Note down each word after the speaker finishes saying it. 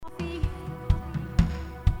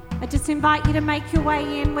just invite you to make your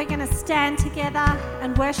way in. We're going to stand together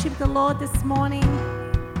and worship the Lord this morning.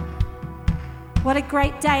 What a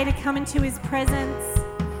great day to come into His presence,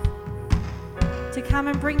 to come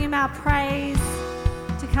and bring Him our praise,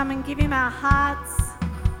 to come and give Him our hearts.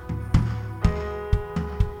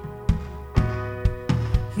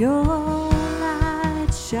 Your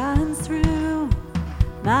light shines through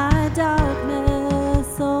my darkness,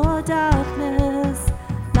 oh darkness,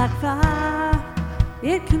 like fire,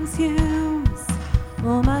 it consumes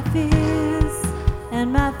all my fears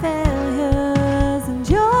and my failures, and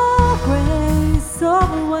your grace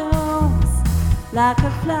overwhelms like a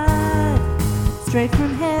flood straight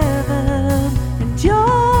from heaven, and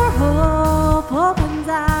your hope opens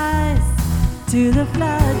eyes to the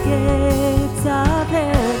floodgates of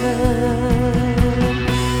heaven.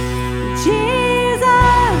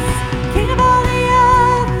 Jesus, King of all the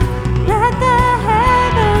earth, let the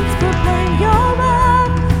heavens proclaim your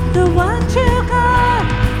word. The one true God,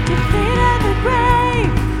 defeated the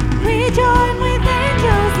grave. We join with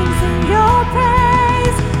angels and sing your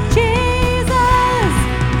praise. Jesus,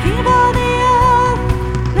 King of all the earth,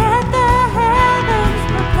 let the heavens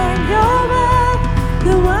proclaim your word.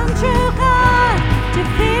 The one true God,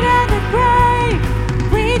 defeated the grave.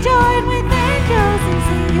 We join with angels and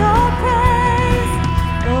sing your praise.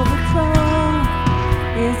 Overthrown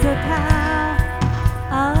is the power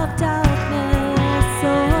of darkness,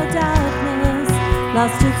 oh darkness,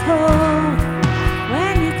 lost its hold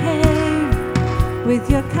when you came with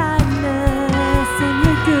your kindness and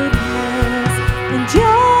your goodness, and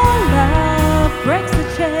your love breaks the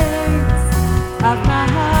chains of my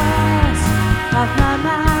heart, of my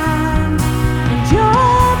mind, and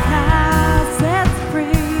your power sets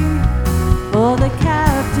free all the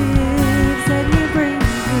captives, and you bring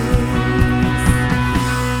peace.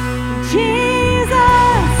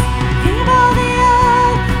 Jesus, King of all the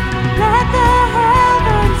earth, let the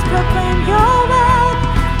heavens proclaim your word.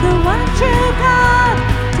 The one true God,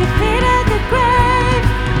 defeated the grave.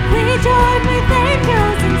 We join with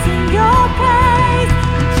angels and sing your praise.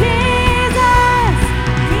 Jesus,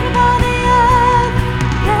 King of all the earth,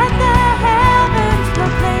 let the heavens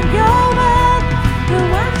proclaim your word. The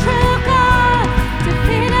one true God,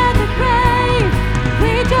 defeated the grave.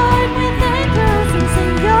 We join with angels and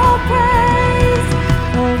sing your praise.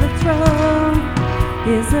 Overthrown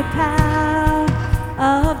is the power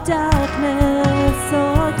of darkness,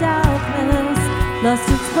 oh darkness, lost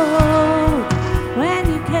its hold when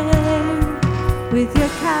you came with your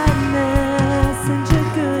kindness and your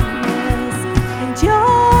goodness, and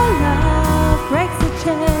your love breaks the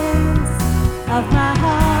chains of my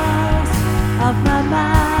heart, of my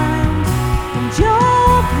mind, and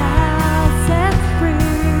your power sets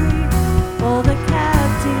free all the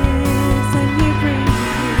captives, and you bring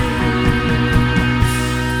peace.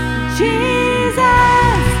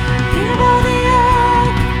 Jesus, King of all the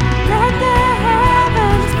earth, let the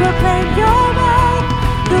heavens proclaim your word.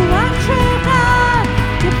 The one true God,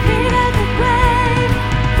 defeated the grave.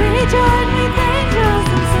 We join with angels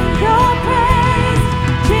and sing your praise.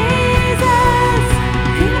 Jesus,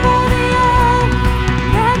 King of all the earth,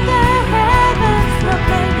 let the heavens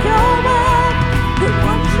proclaim your word. The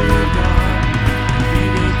one true God,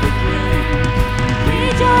 defeated the grave. We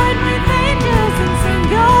join with angels and sing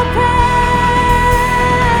your praise.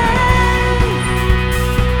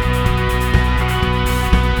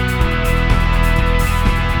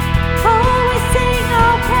 Oh, we sing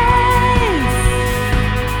your praise.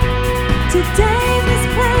 Today in this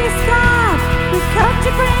place, God, we've come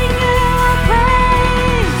to bring you our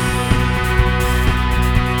praise.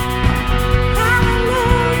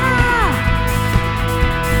 Hallelujah.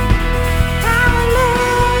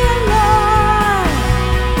 Hallelujah, Lord.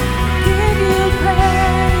 Give you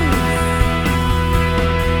praise.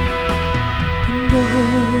 And oh,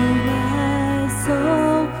 my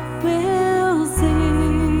soul will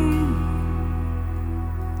sing.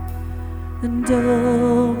 And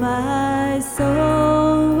oh, my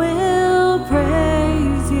soul will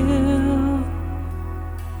praise you.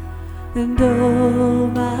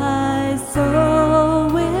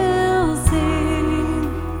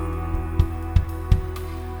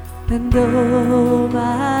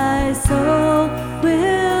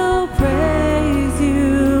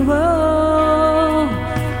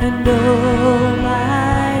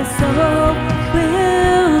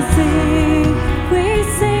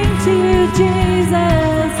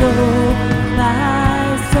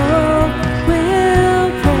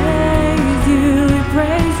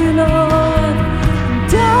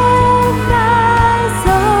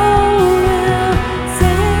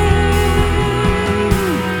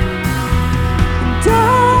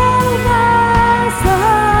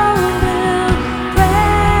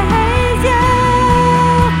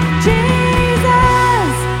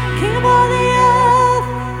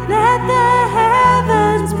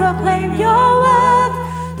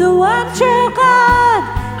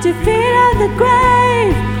 defeated the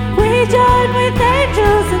grave. We join with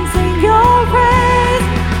angels and sing your praise.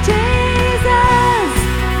 Jesus,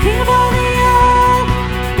 King of all the earth,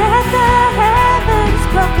 let the heavens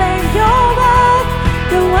proclaim your wealth.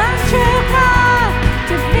 The one true God,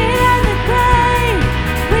 defeated the grave.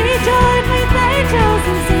 We join with angels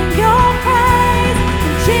and sing your praise.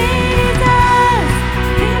 Jesus,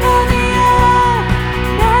 King of all the earth,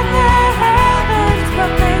 let the heavens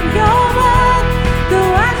proclaim your wealth. The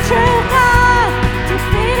one true God,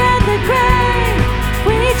 defeated the grave.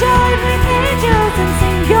 We join with angels and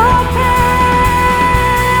sing your praise.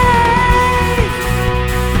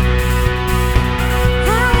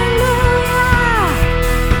 Hallelujah,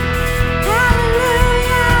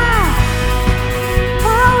 hallelujah.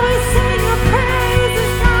 Oh, we sing your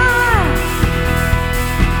praises, God.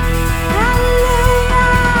 Hallelujah.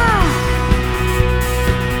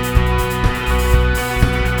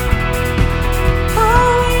 Oh,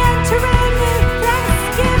 we enter in with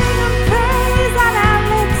thanksgiving and praise on our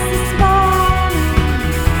lips this morning.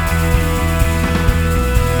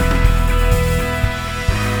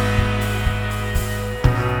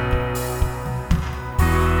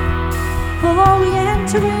 Oh, we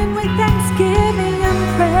enter in with thanksgiving and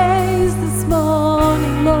praise this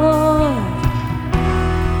morning, Lord.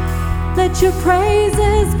 Let your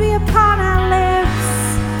praises be upon our lips,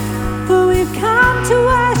 for we've come to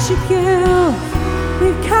worship you.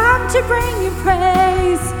 We've come to bring you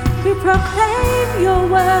praise. We proclaim your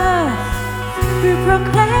word. We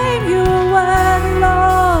proclaim you are worthy,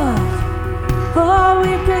 Lord. Oh,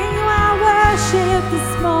 we bring you our worship this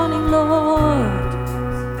morning, Lord.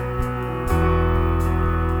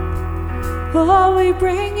 Oh, we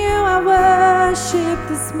bring you our worship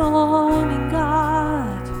this morning,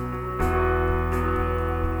 God.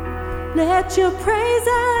 Let your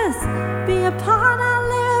praises be upon our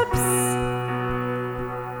lips.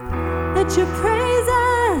 Let your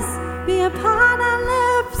praises be upon our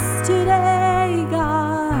lips today,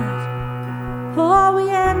 God. Oh, we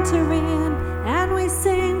enter in and we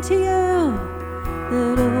sing to you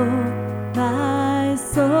that oh, my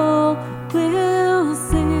soul will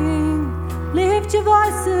sing. Lift your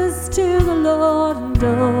voices to the Lord, and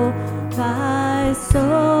oh, my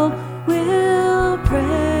soul will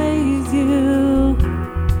praise you.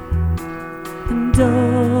 And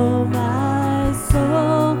oh, my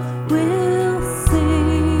soul will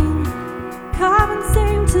sing. Come and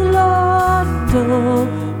sing to the Lord, and oh,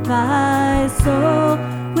 my soul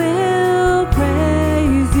will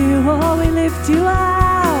praise you. Oh, we lift you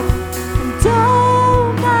up, and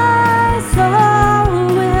oh, my soul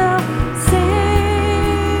will sing.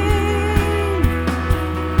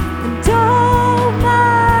 And oh,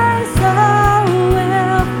 my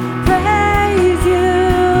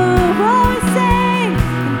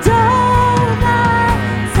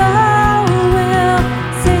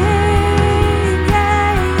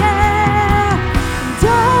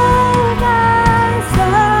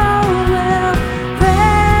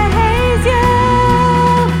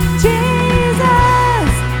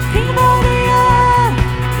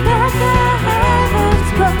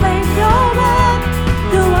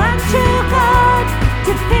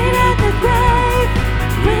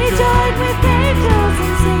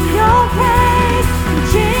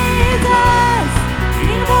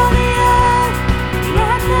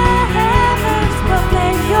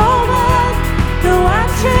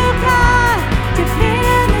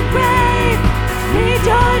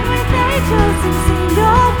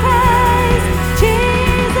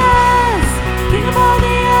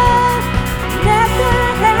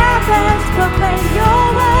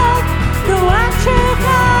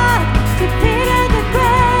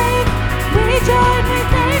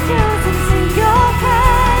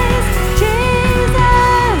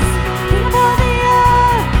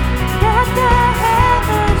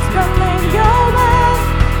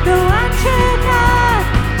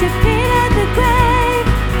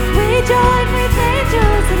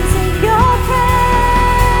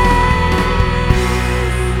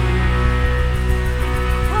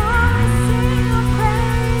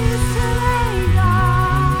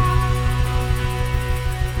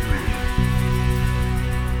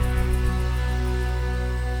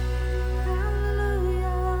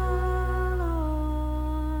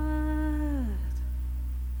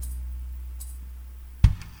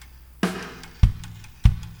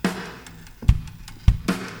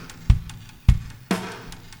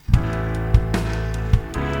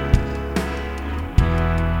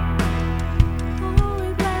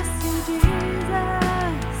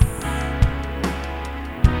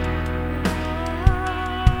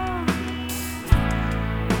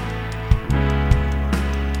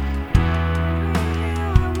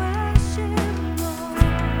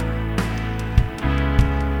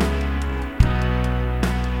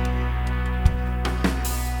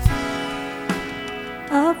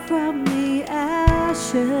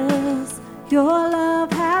Your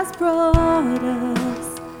love has brought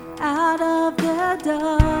us out of the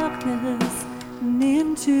darkness and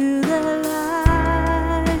into the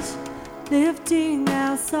light, lifting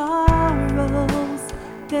our sorrows,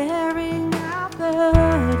 bearing our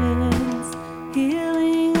burdens,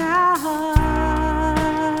 healing our hearts.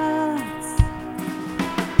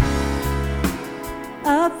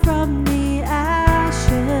 Up from the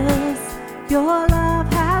ashes, your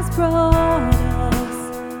love has brought us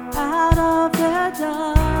out of the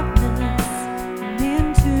darkness and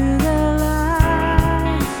into the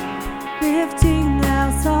light, lifting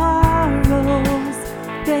our sorrows,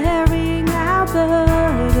 bearing our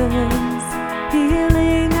burdens,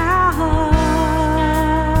 healing our hearts.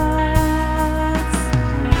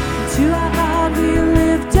 To our God we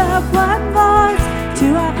lift up one voice, to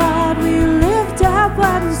our God we lift up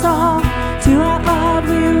one song, to our God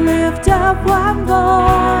we lift up one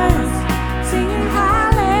voice, singing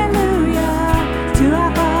hallelujah. To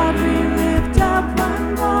our God we lift up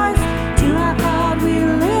one voice, to our God we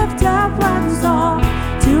lift up one song,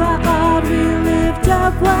 to our God we lift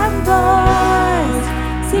up one voice,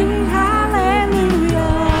 singing hallelujah.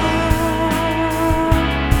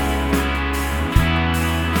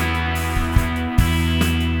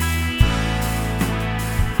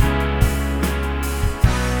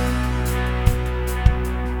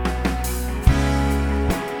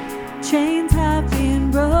 Chains have been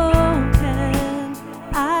broken,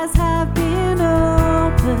 eyes have been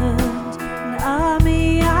opened, an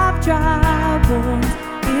army of dry bones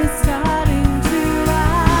is starting to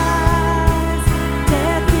rise.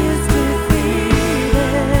 Death is defeated,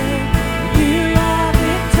 you are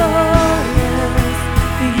victorious,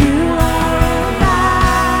 you are alive.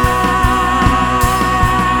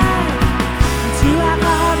 To our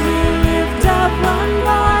God we lift up one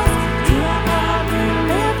voice, to our God we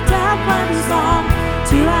lift up one song,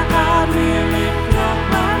 to our God we lift up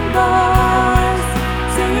one voice,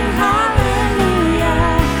 singing hallelujah.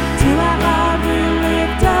 To our God we lift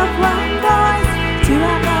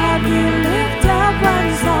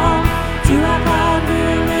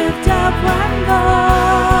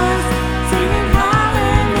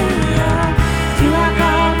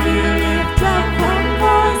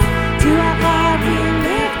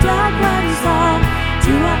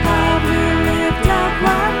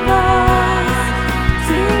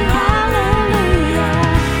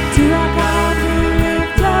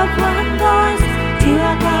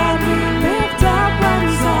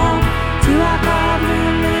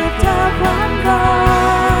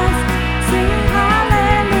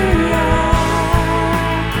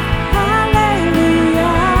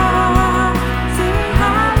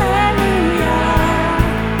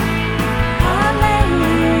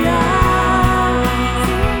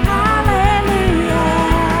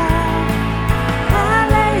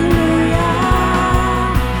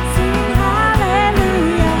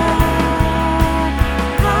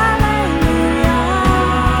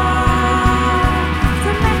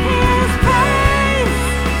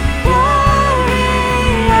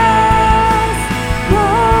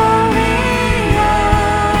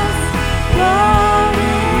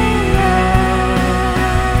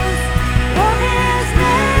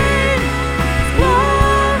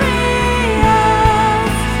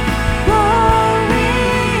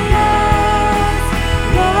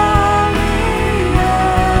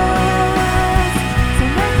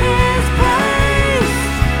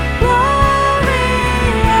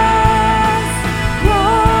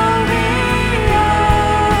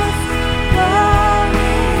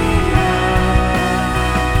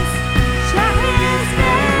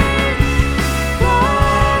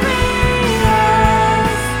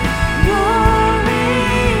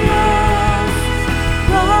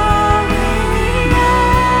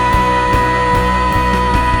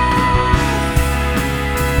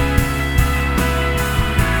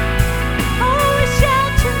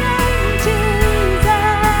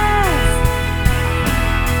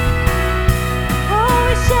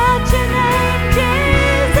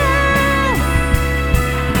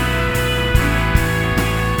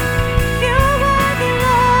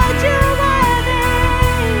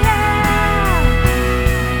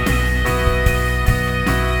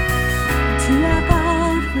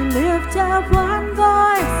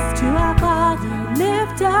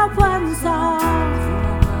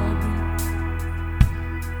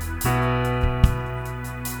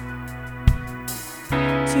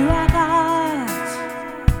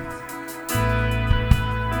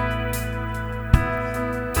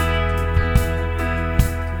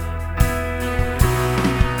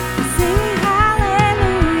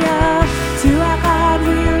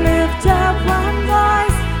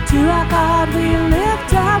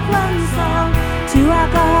our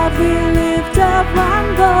God we lift up one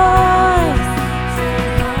voice.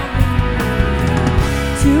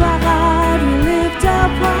 To our God we lift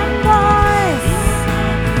up one voice.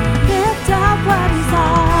 Lift up one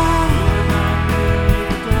song.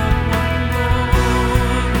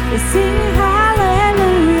 We sing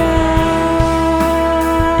hallelujah.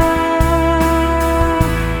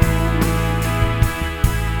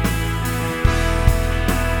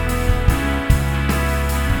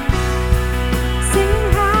 Sing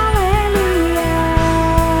hallelujah.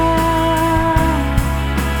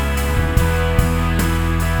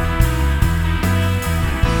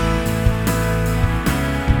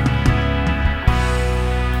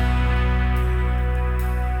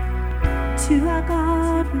 To our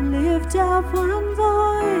God we lift up one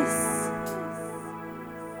voice.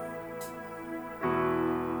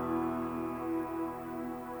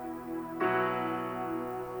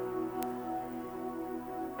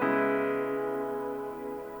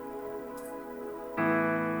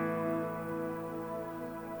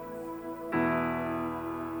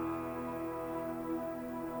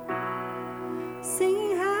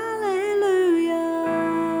 Sing hallelujah.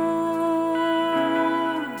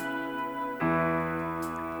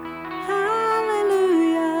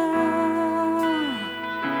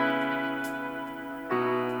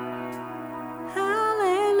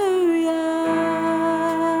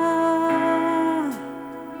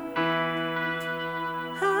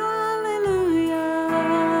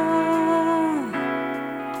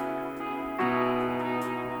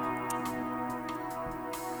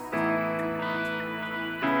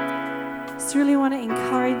 Just really want to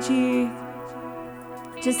encourage you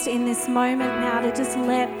just in this moment now to just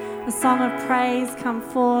let a song of praise come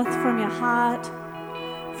forth from your heart,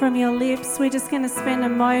 from your lips. We're just going to spend a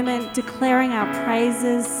moment declaring our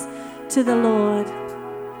praises to the Lord.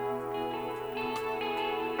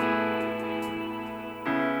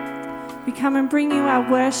 We come and bring you our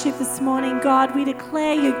worship this morning. God, we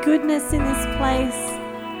declare your goodness in this place.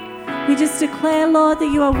 We just declare, Lord,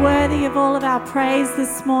 that you are worthy of all of our praise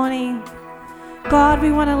this morning. God,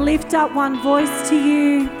 we want to lift up one voice to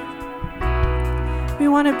you. We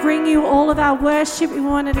want to bring you all of our worship. We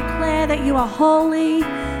want to declare that you are holy,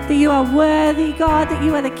 that you are worthy, God, that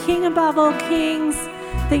you are the King above all kings,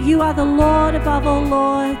 that you are the Lord above all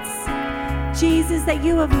lords. Jesus, that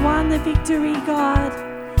you have won the victory, God,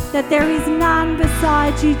 that there is none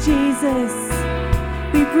beside you, Jesus.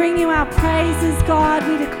 We bring you our praises, God.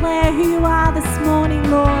 We declare who you are this morning,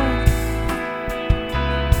 Lord.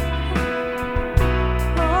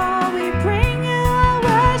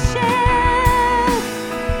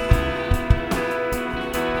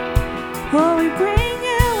 Oh, we bring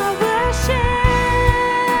you our worship,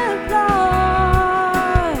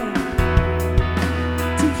 Lord,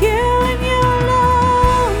 to you and you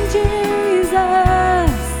alone, Jesus,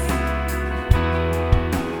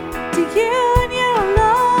 to you and you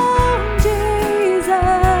alone,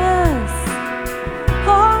 Jesus,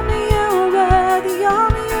 only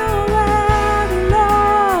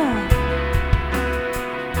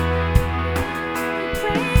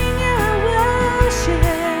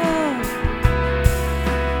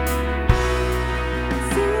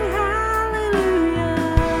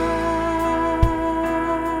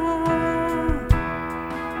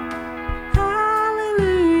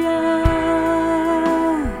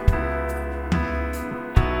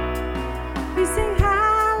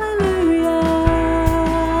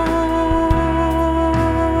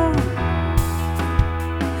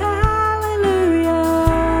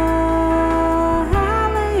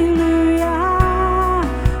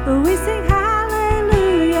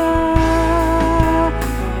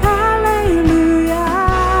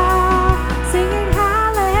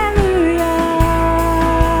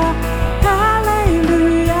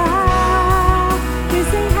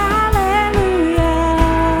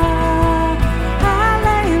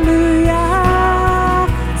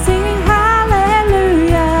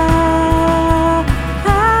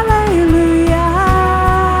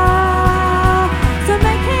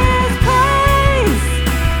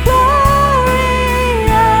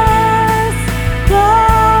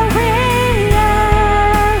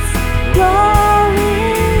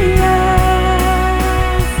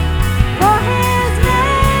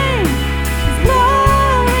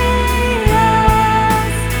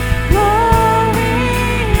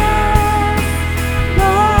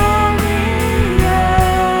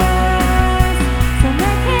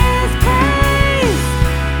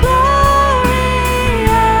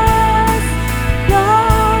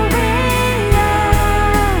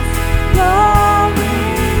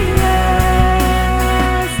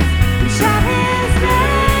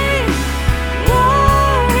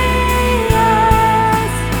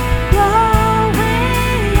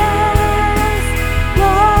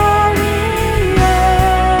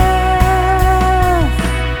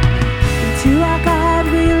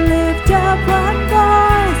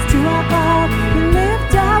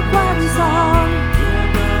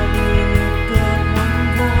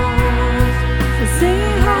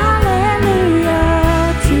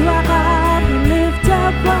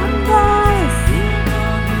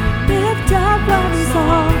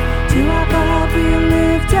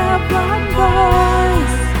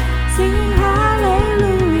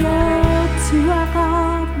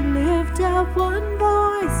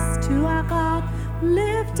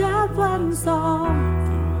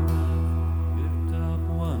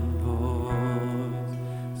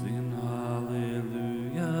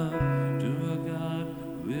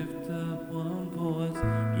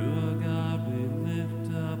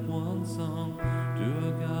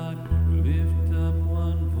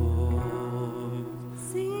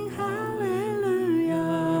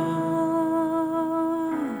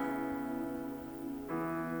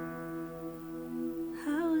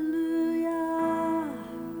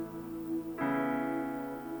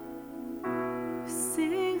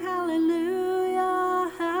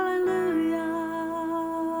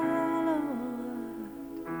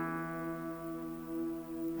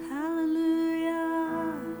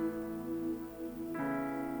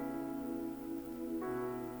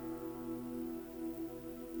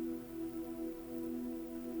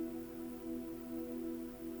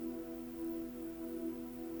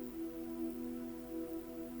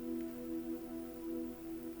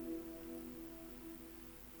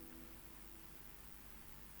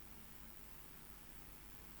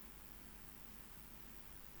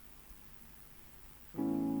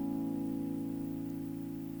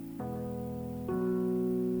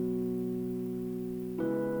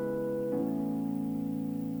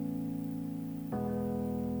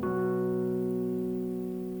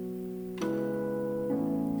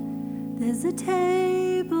There's a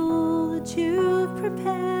table that you've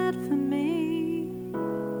prepared for me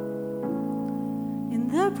in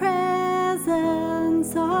the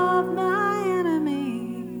presence of my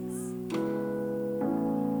enemies.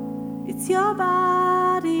 It's your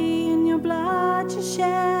body and your blood you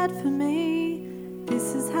shed for me.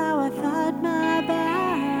 This is how I fight my battles.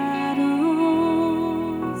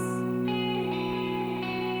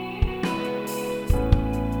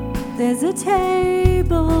 There's a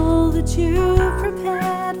table that you've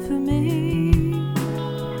prepared for me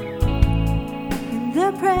in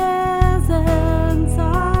the presence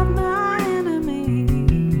of my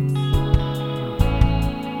enemies.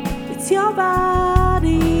 It's your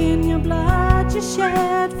body and your blood you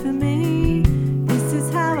shed for me. This is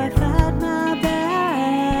how I fight my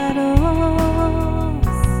battles.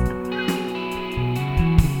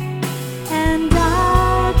 And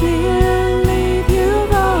I believe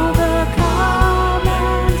you've overcome,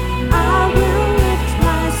 and I will lift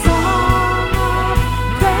my song of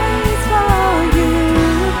praise for you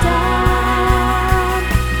down.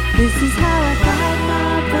 This is how I fight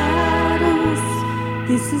my battles.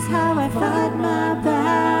 This is how I fight my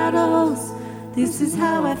battles. This is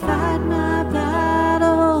how I fight my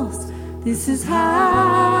battles. This is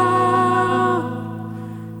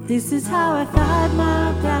how I fight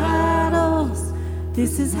my battles.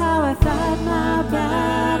 This is how I fight my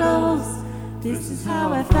battles. This is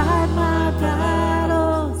how I fight my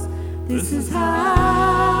battles. This is how.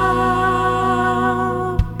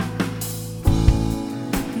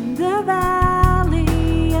 In the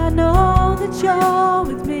valley, I know that you're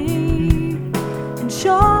with me, and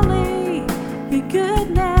surely your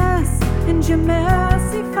goodness and your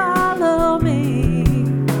mercy follow me.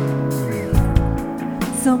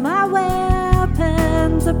 So my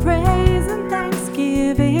weapons are praise and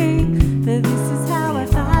thanksgiving, for this is how I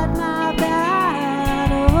fight my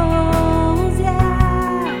battles,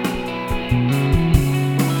 yeah.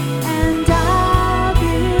 And I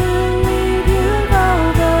believe you've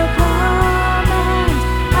overcome, and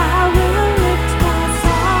I will lift my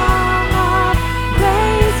song of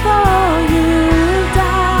praise for you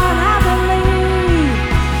down. I believe,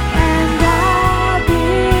 and I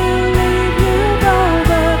believe you've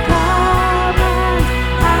overcome, and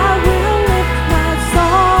I will lift my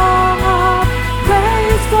song of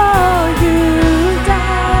praise for you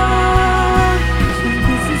down. And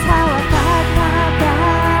this is how I fight my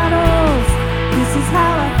battles. This is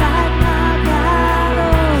how I fight my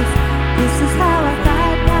battles. This is how I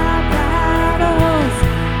fight my battles.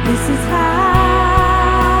 This is how.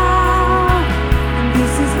 And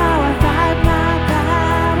this is how I fight my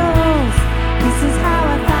battles. This is how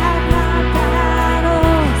I fight my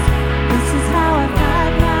battles. This is how I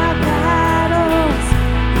fight my battles.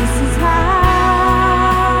 This is how,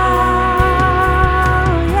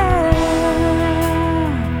 yeah.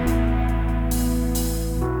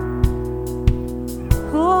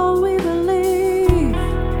 Oh, we believe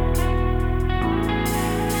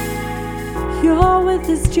you're with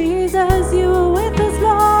us, Jesus. You are with us,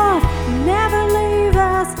 Lord. You never leave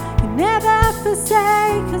us. You never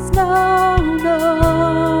forsake us. No, no.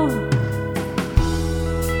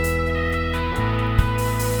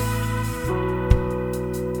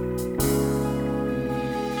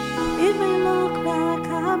 It may look like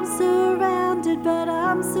I'm surrounded, but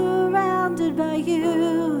I'm surrounded by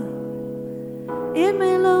you. It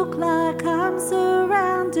may look like I'm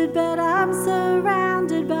surrounded, but I'm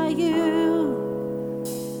surrounded by you.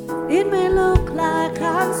 It may look like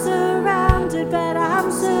I'm surrounded, but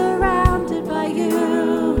I'm surrounded by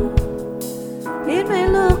you. It may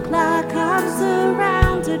look like I'm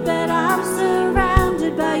surrounded, but I'm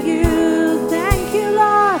surrounded by you. Thank you,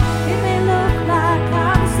 Lord. It may look like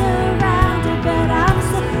I'm surrounded, but I'm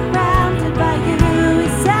surrounded by you. We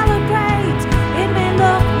celebrate. It may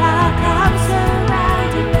look like I'm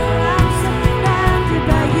surrounded, but I'm surrounded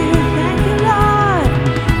by you. Thank you, Lord.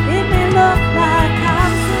 It may look like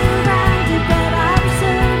I'm surrounded, but I'm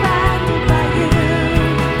surrounded by you.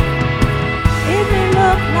 It may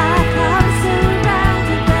look like I'm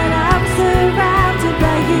surrounded, but I'm surrounded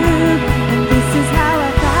by you. And this is how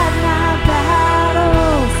I fight my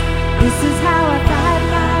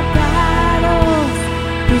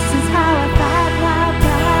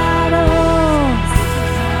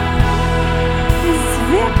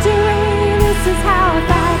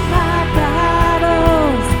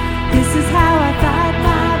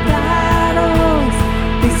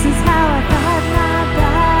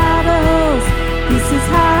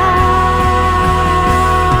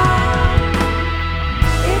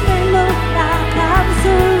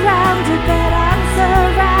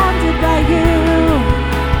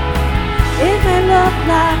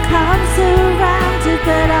like I'm surrounded,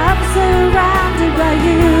 but I'm surrounded by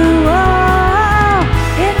you. Oh,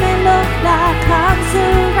 it may look like I'm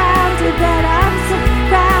surrounded, but I'm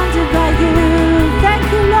surrounded by you. Thank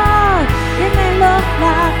you, Lord. It may look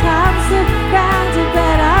like I'm surrounded,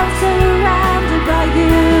 but I'm surrounded by you.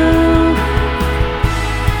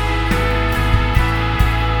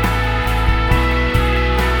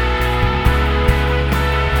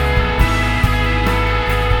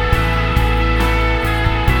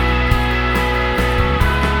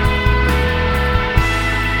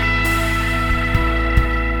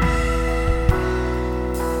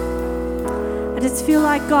 I just feel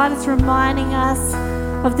like God is reminding us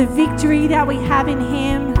of the victory that we have in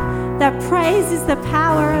Him, that praise is the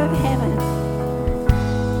power of heaven.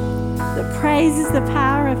 That praise is the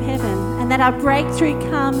power of heaven, and that our breakthrough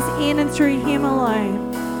comes in and through Him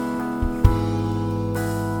alone.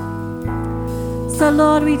 So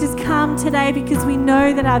Lord, we just come today because we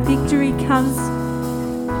know that our victory comes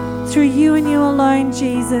through You and You alone,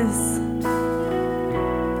 Jesus.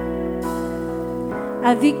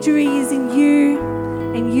 Our victory is in You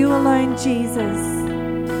and You alone, Jesus.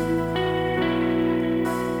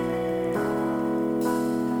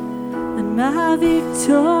 And my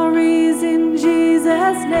victory is in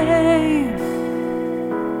Jesus' name.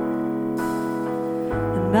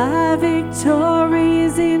 And my victory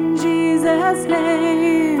is in Jesus'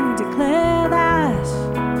 name. Declare that.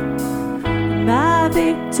 And my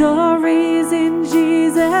victory is in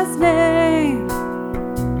Jesus' name.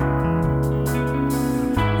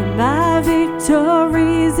 My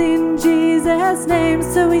victory is in Jesus' name,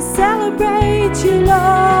 so we celebrate You,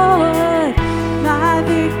 Lord. My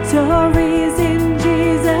victory is in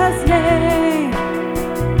Jesus' name.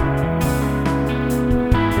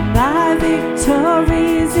 My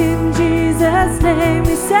victory is in Jesus' name.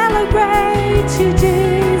 We celebrate You,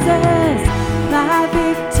 Jesus. My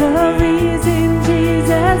victory is in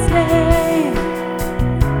Jesus' name.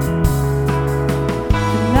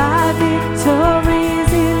 My victory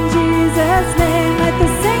is in Jesus' name. Let the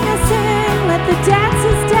singers sing, let the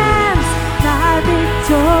dancers dance. My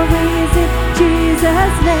victory is in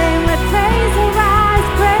Jesus' name. Let praise arise,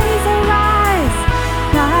 praise arise.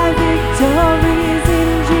 My victory is in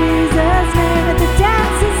Jesus' name. Let the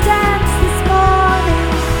dancers dance this morning.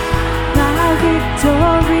 My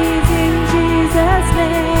victory is in Jesus'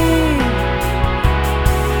 name.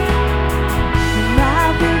 My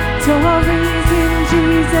victory is in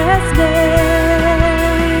Jesus' name.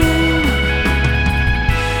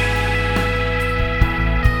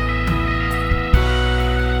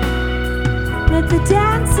 Let the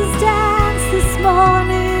dancers dance this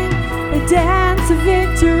morning, a dance of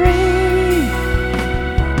victory.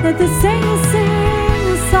 Let the singers sing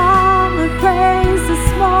a song of praise this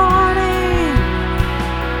morning.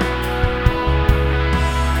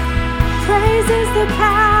 Praise is the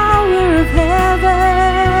power of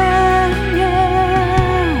heaven, yeah.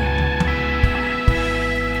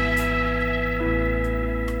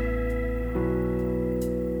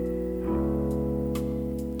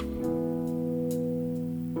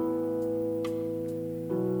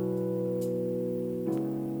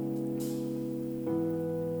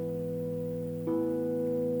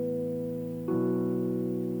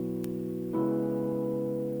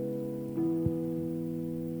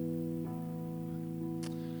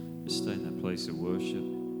 Stay in that place of worship. I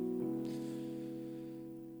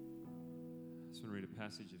just want to read a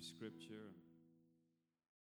passage of Scripture.